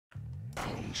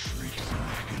On shrieks of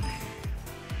agony.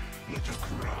 Let the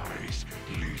cries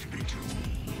lead me to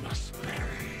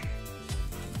Musberry.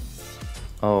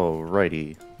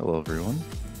 Alrighty, hello everyone,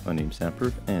 my name's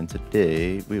Soundproof, and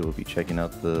today we will be checking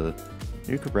out the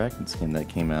new Cabrakan skin that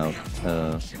came out.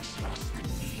 I'm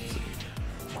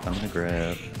gonna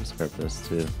grab this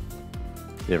too.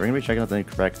 Yeah, we're gonna be checking out the new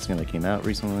Cabrakan skin that came out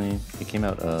recently. It came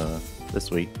out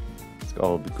this week. It's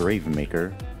called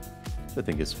Gravemaker, which I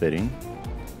think is fitting.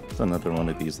 It's another one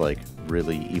of these like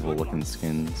really evil looking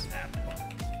skins.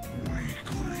 We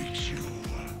greet you.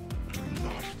 Do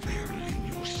not fail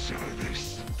in your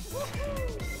service.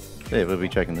 Yeah, we'll be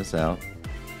checking this out.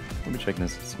 We'll be checking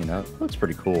this skin out. It looks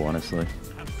pretty cool, honestly.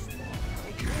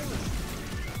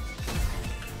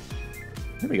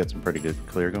 I think we got some pretty good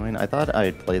clear going. I thought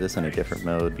I'd play this in a different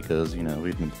mode because, you know,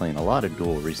 we've been playing a lot of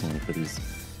duel recently for these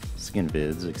skin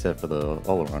vids, except for the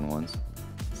all-around ones.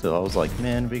 So I was like,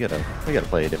 man, we gotta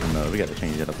play a different mode. We gotta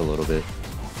change it up a little bit.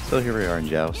 So here we are in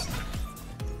Joust.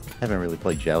 Haven't really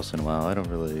played Joust in a while.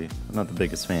 I'm not the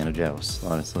biggest fan of Joust,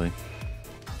 honestly.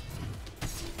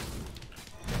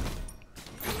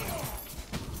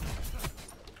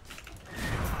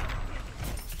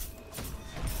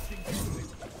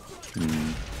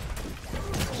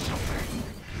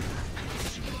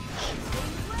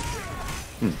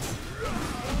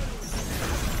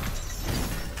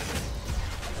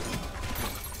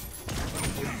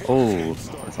 Oh,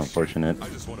 that's unfortunate.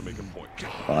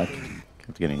 Fuck.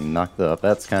 Kept getting knocked up.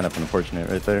 That's kind of unfortunate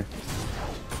right there.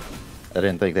 I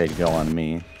didn't think they'd go on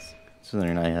me,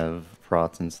 considering I have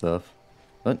prots and stuff.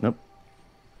 But nope.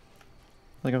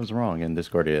 Like I was wrong, and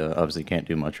Discordia obviously can't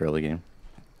do much early game.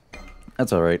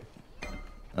 That's alright.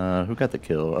 Who got the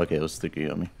kill? Okay, it was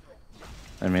Tsukuyomi.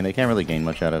 I mean, they can't really gain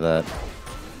much out of that.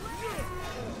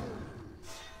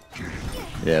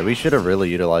 Yeah, we should have really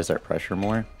utilized our pressure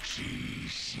more.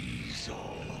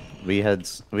 We had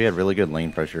really good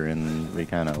lane pressure and we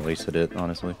kind of wasted it,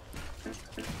 honestly.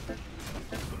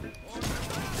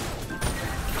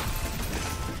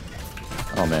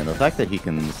 Oh man, the fact that he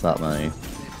can stop my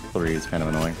 3 is kind of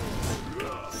annoying.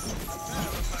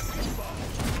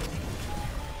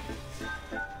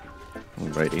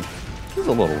 Alrighty. This is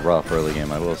a little rough early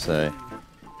game, I will say.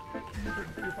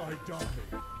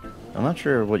 I'm not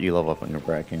sure what you level up on your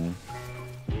Bracken.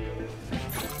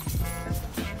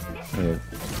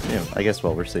 Yeah, I guess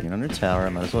while we're sitting under tower, I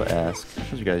might as well ask,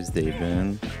 how's your guys' day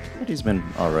been? But he's been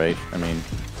alright. I mean,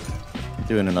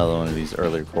 doing another one of these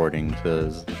early recordings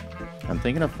because I'm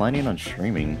thinking of planning on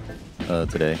streaming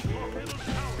today.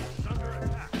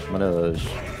 I'm gonna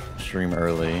stream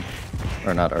early,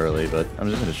 or not early, but I'm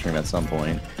just gonna stream at some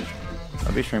point.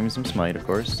 I'll be streaming some Smite, of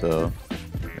course, so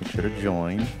make sure to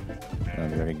join. Oh,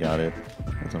 we already got it.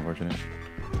 That's unfortunate.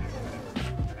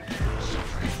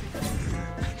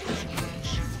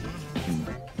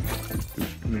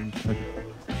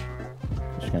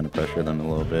 Just kind of pressure them a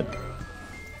little bit.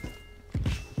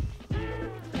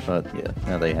 But yeah,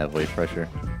 now they have wave pressure.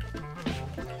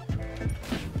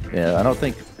 Yeah, I don't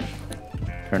think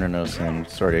Chronicles and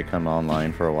started to come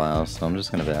online for a while, so I'm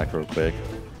just gonna back real quick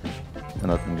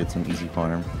and let them get some easy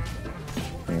farm.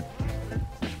 Here.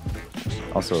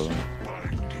 Also,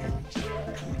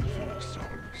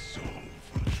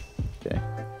 okay.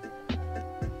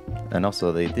 And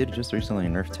also, they did just recently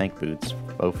nerf tank boots,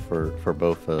 both for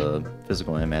both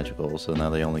physical and magical. So now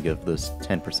they only give this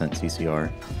 10%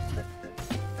 CCR,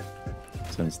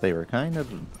 since they were kind of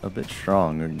a bit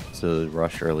strong to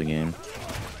rush early game.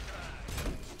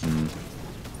 I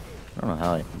don't know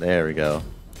how. There we go.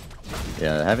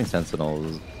 Yeah, having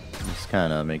Sentinels just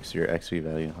kind of makes your XP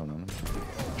value. Hold on.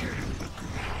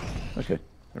 Okay,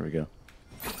 there we go.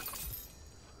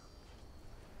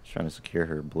 Just trying to secure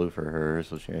her blue for her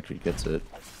so she actually gets it.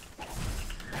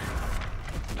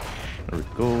 There we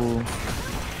go.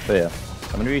 But yeah,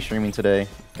 I'm going to be streaming today.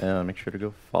 Make sure to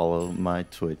go follow my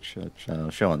Twitch. I'll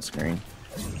show on screen.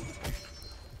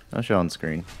 I'll show on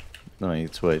screen my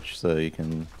Twitch so you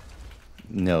can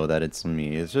know that it's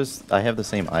me. It's just, I have the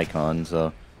same icon,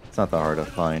 so it's not that hard to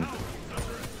find.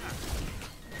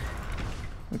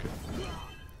 Okay.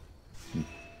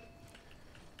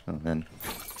 Oh, man.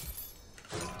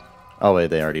 Oh, wait,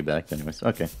 they already backed anyways.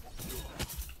 Okay.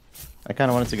 I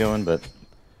kind of wanted to go in, but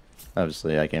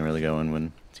obviously I can't really go in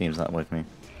when team's not with me.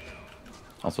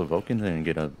 Also, Vulcan didn't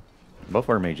get a... both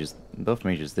mages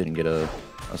didn't get a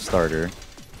starter.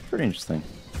 Pretty interesting.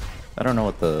 I don't know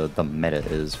what the meta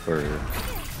is for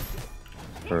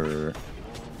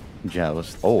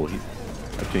Joust. Oh,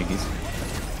 okay, he's...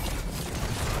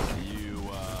 You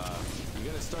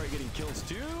gonna start getting kills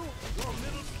too?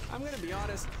 I'm gonna be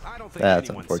honest, I don't think That's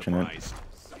anyone's unfortunate. surprised.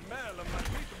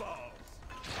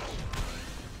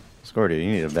 Scordy,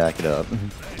 you need to back it up.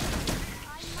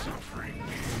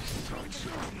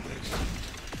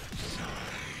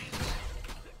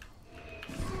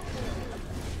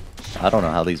 I don't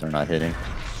know how these are not hitting.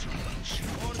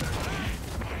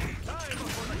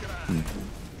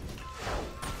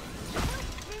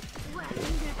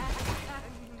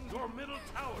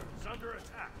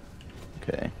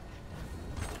 Okay.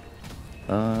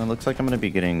 Looks like I'm gonna be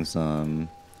getting some.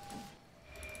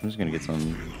 I'm just gonna get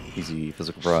some easy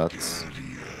physical rots.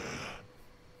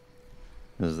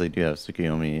 Because they do have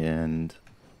Tsukuyomi and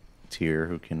Tyr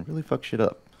who can really fuck shit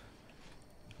up.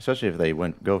 Especially if they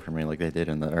go for me like they did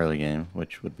in the early game,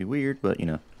 which would be weird, but you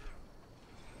know.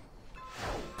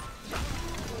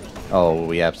 Oh,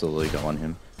 we absolutely don't want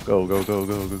him. Go, go, go,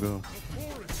 go, go, go.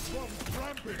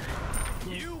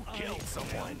 You killed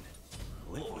someone.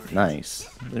 Nice.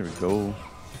 There we go.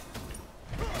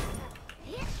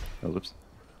 Oh, whoops.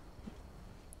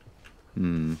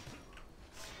 He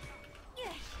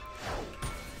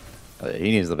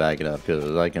needs to back it up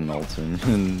because I can ult him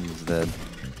and he's dead.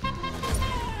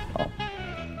 Oh.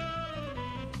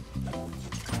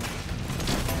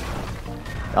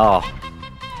 Oh.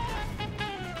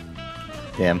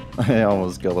 Damn, I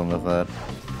almost killed him with that.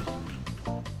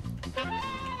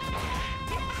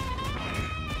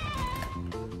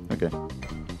 Okay.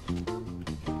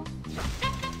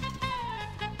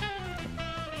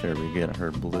 Sure, we get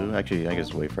her blue. Actually, I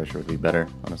guess way fresher would be better,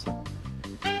 honestly.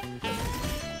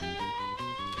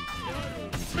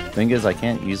 Thing is, I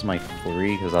can't use my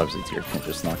 3 because obviously Tyr can't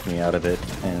just knock me out of it,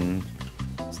 and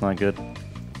it's not good.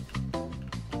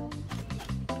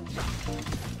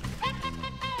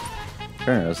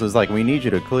 Sure, so it's like we need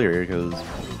you to clear because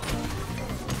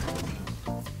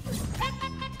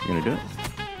you gonna do it?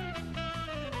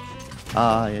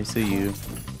 Ah, I see you.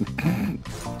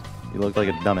 You look like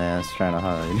a dumbass trying to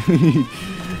hide.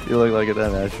 You look like a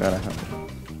dumbass trying to hide.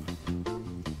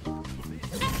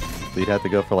 You'd have to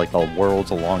go for like the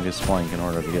world's longest flank in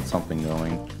order to get something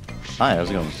going. Hi, how's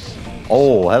it going?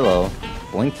 Oh, hello.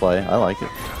 Blink play, I like it.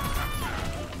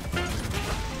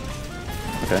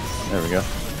 Okay, there we go.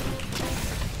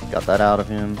 Got that out of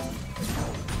him.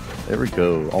 There we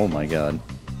go. Oh my god.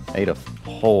 I ate a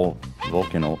whole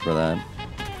Vulcan ult for that.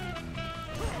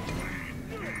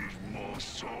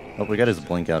 Oh, we got his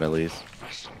blink out at least.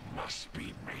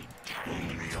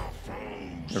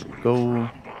 There we go.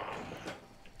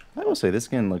 I will say this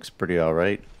skin looks pretty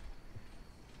alright.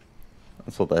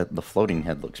 Also, the floating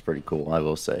head looks pretty cool, I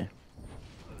will say.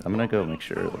 I'm gonna go make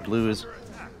sure the blue is...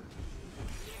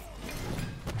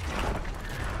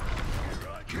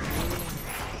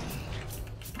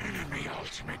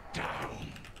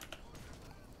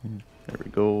 There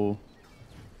we go.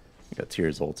 We got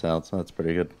Tyr's ults out, so that's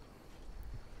pretty good.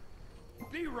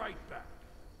 Be right back.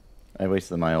 I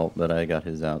wasted my ult, but I got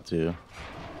his out too.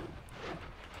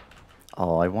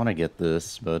 Oh, I want to get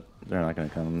this, but they're not going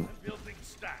to come.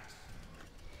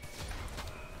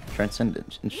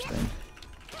 Transcendent, interesting.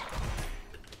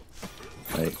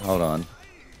 Wait, hold on.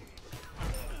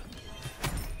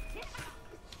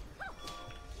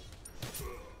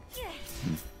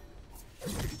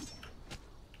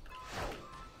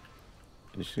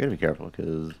 You just gotta be careful,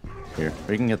 because here,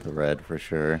 we can get the red for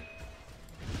sure.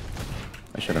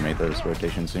 I should have made those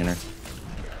rotations sooner.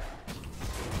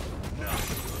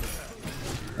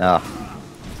 Ah,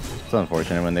 it's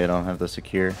unfortunate when they don't have the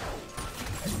secure.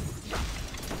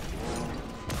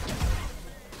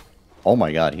 Oh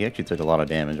my god, he actually took a lot of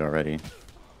damage already.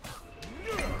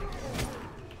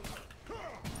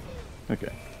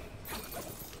 Okay.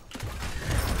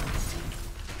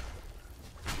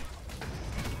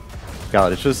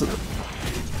 God, it's just...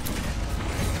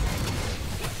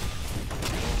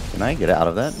 Can I get out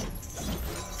of that?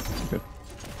 Okay.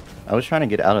 I was trying to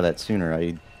get out of that sooner.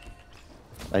 I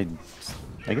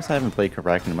guess I haven't played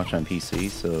Cabrakan much on PC,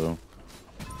 so...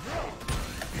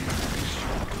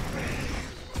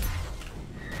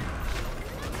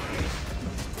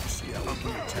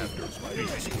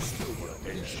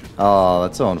 Oh,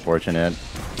 that's so unfortunate.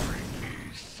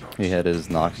 He had his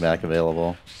knockback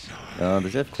available.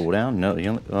 Does he have cooldown? No, he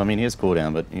only, well, I mean he has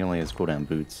cooldown, but he only has cooldown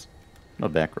boots. I'm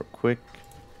gonna back real quick.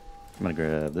 I'm gonna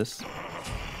grab this.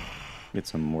 Get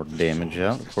some more damage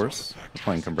out, of course. We're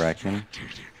playing Cabrakan.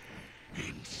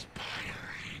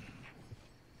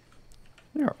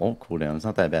 Our ult cooldown is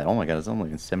not that bad. Oh my god, it's only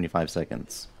in 75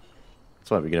 seconds. That's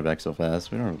why we get it back so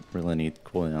fast. We don't really need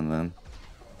cooldown then.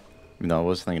 Even though I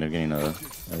was thinking of getting a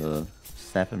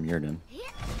Staff of Mirrodin.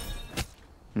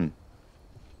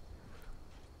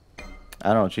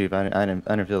 I don't know, Chief. I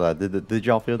didn't feel that. Did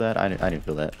y'all feel that? I didn't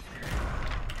feel that.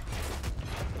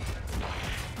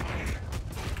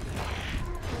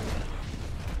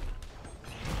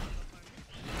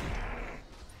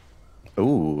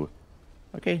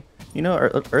 Okay, you know,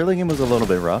 our early game was a little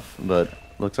bit rough, but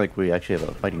looks like we actually have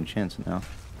a fighting chance now.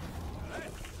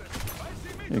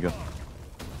 There you go.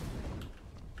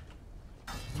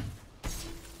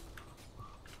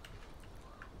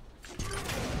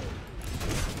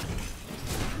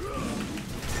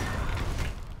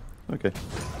 Okay.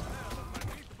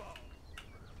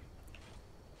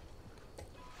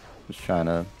 Just trying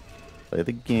to play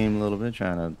the game a little bit,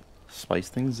 trying to spice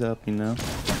things up, you know.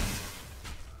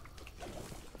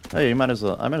 Hey, I might as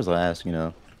well ask, you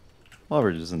know, while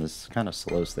we're just in this kind of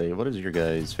slow state, what is your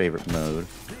guys' favorite mode?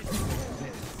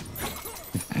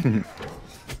 Here.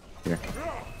 There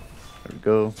we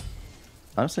go.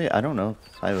 Honestly, I don't know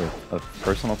if I have a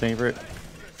personal favorite.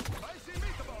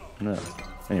 No.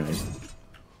 Anyways.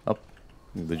 Oh,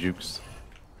 look at the jukes.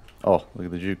 Oh, look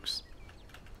at the jukes.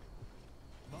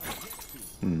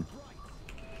 Hmm.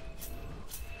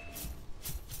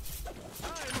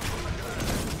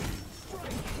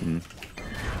 Hmm.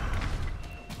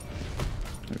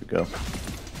 There we go.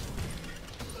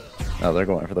 Oh, they're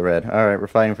going for the red. Alright, we're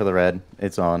fighting for the red.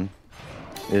 It's on.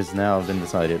 It has now been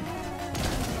decided.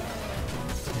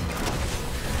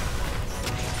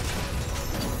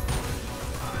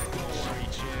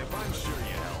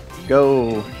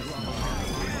 Go!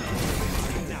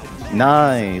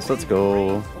 Nice! Let's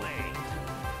go!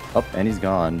 Oh, and he's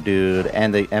gone, dude.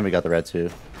 And we got the red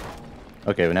too.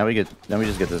 Okay, well now we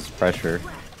just get this pressure.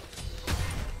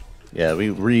 Yeah, we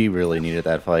really needed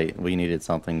that fight. We needed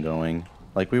something going.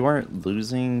 Like, we weren't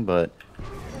losing, but...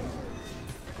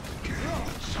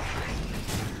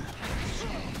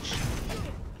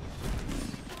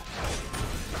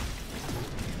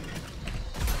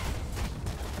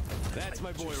 That's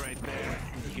my boy right there.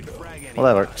 He can frag anything.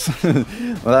 Well, that works.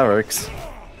 Well, that works.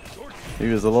 He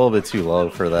was a little bit too low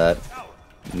for that.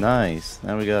 Nice.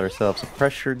 Now we got ourselves a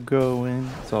pressure going.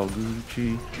 It's all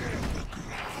Gucci.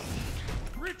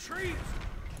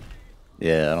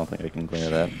 Yeah, I don't think I can clear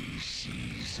that.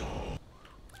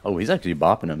 Oh, he's actually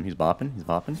bopping him. He's bopping. He's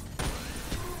bopping.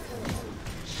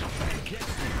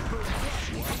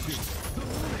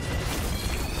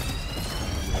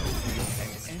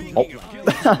 Oh.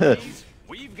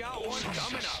 We've got one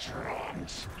coming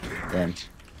up. Damn.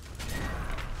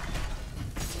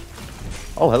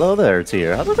 Oh, hello there,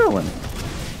 Tier. How's it going?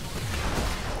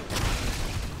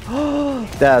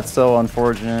 That's so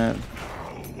unfortunate.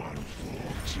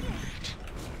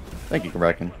 Thank you,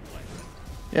 Cabrakan.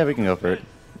 Yeah, we can go for it.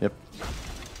 Yep.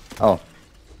 Oh.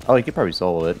 Oh, he could probably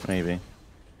solo it, maybe.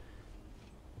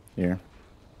 Here.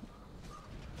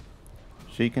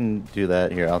 She can do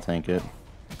that. Here, I'll tank it.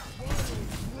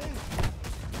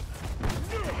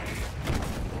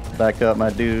 Back up, my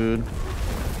dude.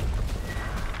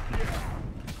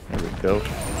 There we go.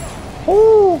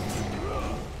 Oh!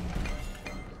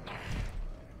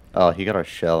 Oh, he got our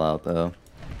shell out, though.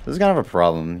 This is kind of a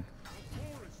problem.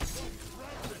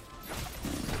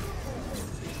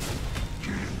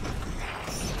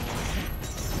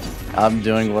 I'm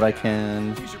doing what I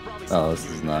can. Oh, this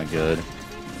is not good.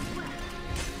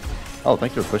 Oh,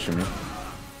 thank you for pushing me.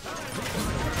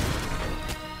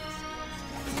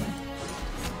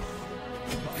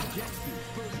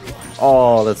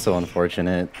 Oh, that's so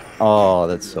unfortunate. Oh,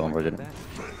 that's so unfortunate.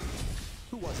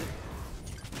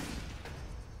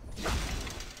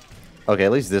 Okay,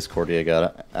 at least this Cordia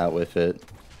got out with it.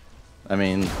 I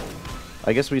mean,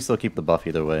 I guess we still keep the buff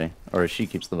either way. Or she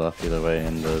keeps the buff either way,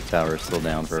 and the tower is still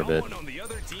down for a bit.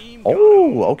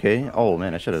 Oh, okay. Oh,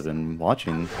 man, I should have been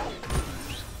watching.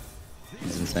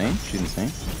 She's insane. She's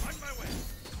insane.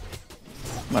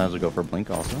 Might as well go for a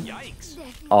blink also.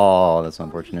 Oh, that's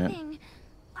unfortunate.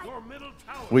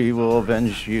 We will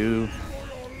avenge you.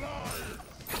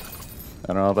 I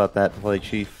don't know about that play,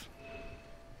 Chief.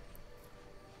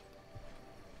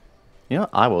 You know,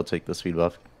 I will take the speed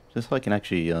buff. Just so I can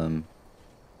actually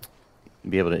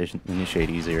be able to initiate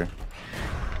easier.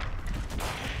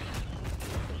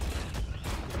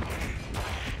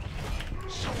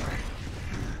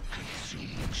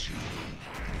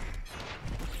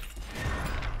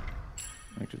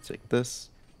 I should take this.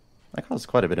 That costs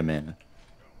quite a bit of mana.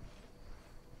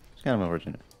 It's kind of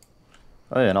unfortunate.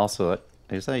 Oh yeah, and also,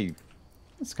 it's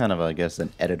kind of, I guess,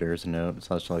 an editor's note,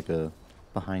 such like a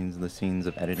behind the scenes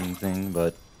of editing thing,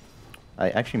 but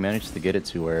I actually managed to get it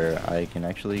to where I can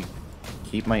actually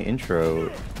keep my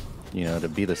intro, you know, to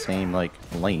be the same, like,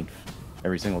 length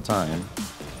every single time.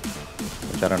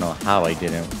 Which I don't know how I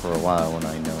didn't for a while when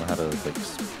I know how to, like,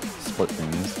 split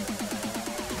things.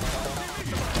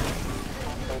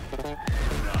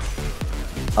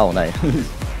 Oh, nice.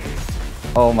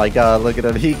 Oh my god, look at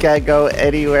him. He can't go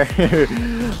anywhere.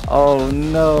 Oh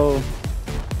no.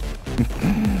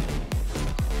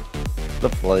 The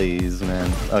plays, man.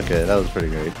 Okay, that was pretty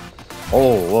great.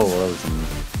 Oh, whoa,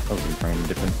 that was kind of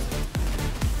different.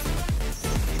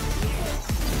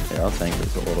 Here, I'll tank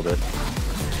this a little bit.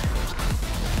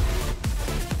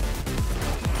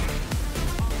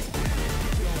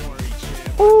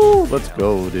 Woo, let's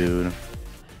go, dude.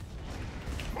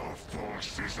 My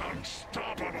force is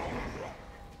unstoppable.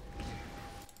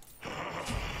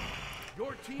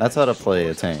 That's how to play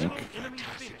a tank.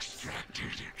 Extracted.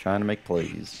 Trying to make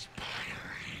plays.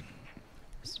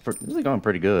 This is going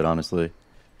pretty good, honestly.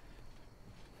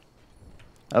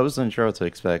 I wasn't sure what to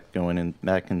expect going in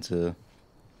back into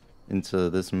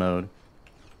this mode,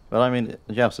 but I mean,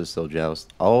 Joust is still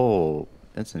Joust. Oh,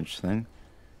 that's interesting.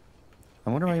 I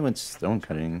wonder why he went stone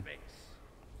cutting.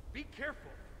 Be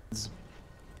careful.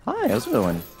 Hi, how's it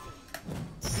going?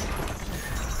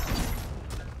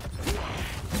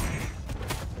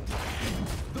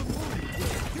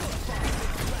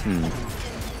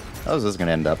 How's this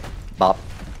gonna end up? Bop,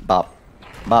 bop,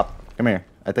 bop. Come here.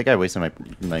 I think I wasted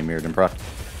my mirrored and proc.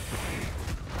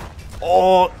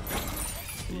 Oh!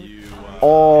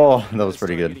 Oh, that was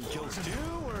pretty good.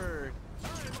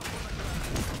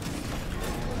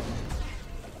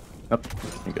 Oh,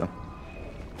 there you go.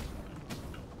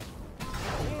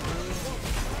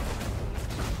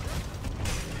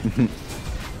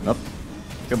 Nope.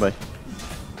 Goodbye.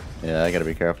 Yeah, I gotta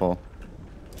be careful.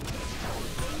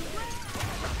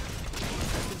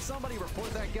 Can somebody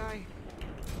report that guy?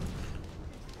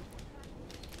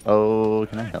 Oh,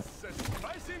 can I help?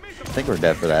 I think we're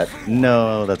dead for that.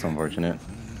 No, that's unfortunate.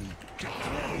 To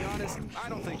be honest, I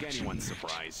don't think anyone's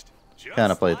surprised.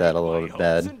 Kind of played that a little bit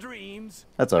bad.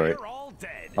 That's alright. All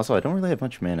dead. Also, I don't really have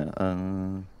much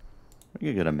mana. We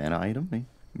could get a mana item,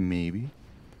 maybe.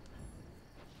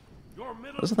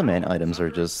 Most of the mana items are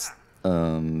just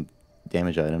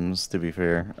damage items, to be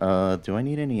fair. Do I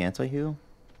need any anti-heal?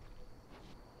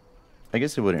 I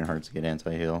guess it wouldn't hurt to get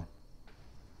anti-heal.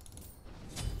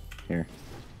 Here.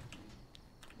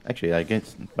 Actually, I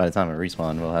guess by the time I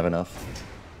respawn, we'll have enough.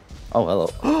 Oh, hello.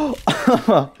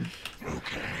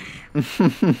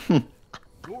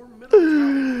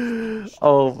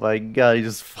 Oh my god, he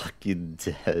just fucking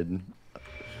dead.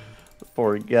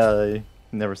 Poor guy.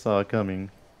 Never saw it coming.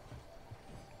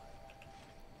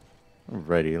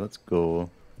 Alrighty, let's go.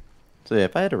 So yeah,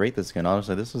 if I had to rate this skin,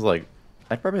 honestly, this is like...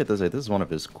 I'd probably have to say this is one of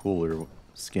his cooler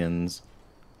skins.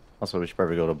 Also, we should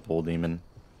probably go to Bull Demon.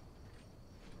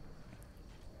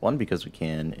 One, because we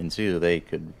can, and two, they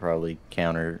could probably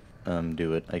counter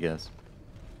do it, I guess.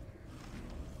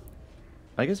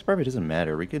 I guess it probably doesn't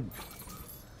matter. We could...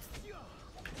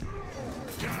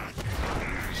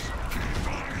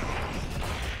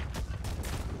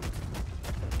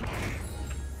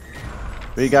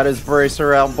 We got his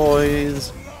bracer out,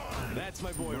 boys. That's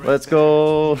my boy right Let's there.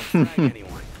 go. Anyone.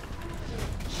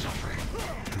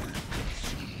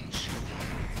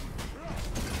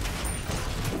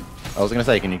 I was gonna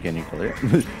say, can you clear?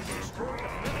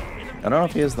 I don't know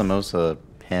if he has the most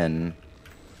pen.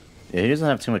 Yeah, he doesn't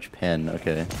have too much pen.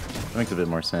 Okay, that makes a bit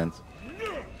more sense.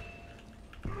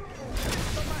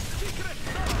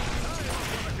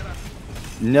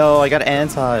 No, I got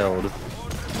antiled.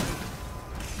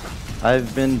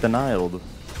 I've been denied.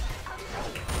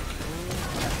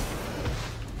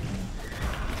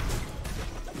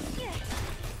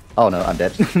 Oh no, I'm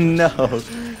dead. No,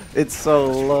 it's so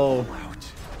low.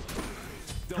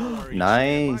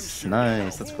 Nice,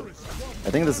 nice. That's cool. I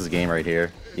think this is game right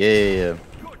here. Yeah.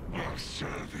 Our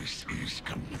service is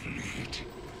complete.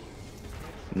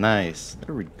 Nice.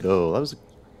 There we go. That was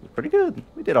pretty good.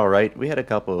 We did all right. We had a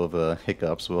couple of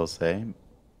hiccups, we'll say,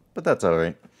 but that's all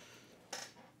right.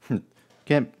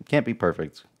 Can't be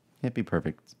perfect. Can't be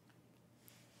perfect.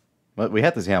 But we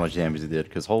had to see how much damage he did,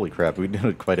 because holy crap, we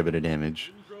did quite a bit of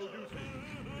damage.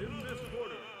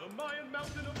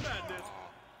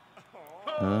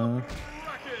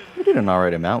 We did an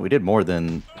alright amount. We did more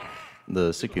than the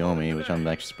Tsukuyomi, which I'm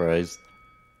actually surprised.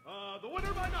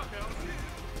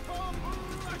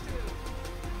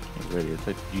 Ready to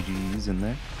type GG's in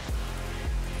there.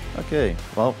 Okay,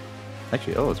 well,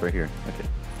 actually, oh, it's right here. Okay.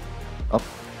 Oh,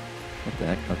 what the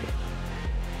heck? Okay.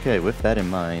 Okay, with that in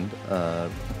mind,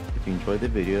 if you enjoyed the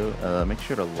video, make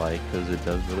sure to like, because it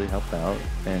does really help out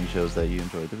and shows that you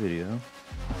enjoyed the video.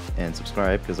 And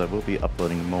subscribe, because I will be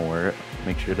uploading more.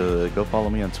 Make sure to go follow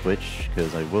me on Twitch,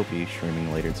 because I will be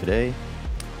streaming later today.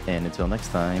 And until next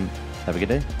time, have a good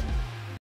day.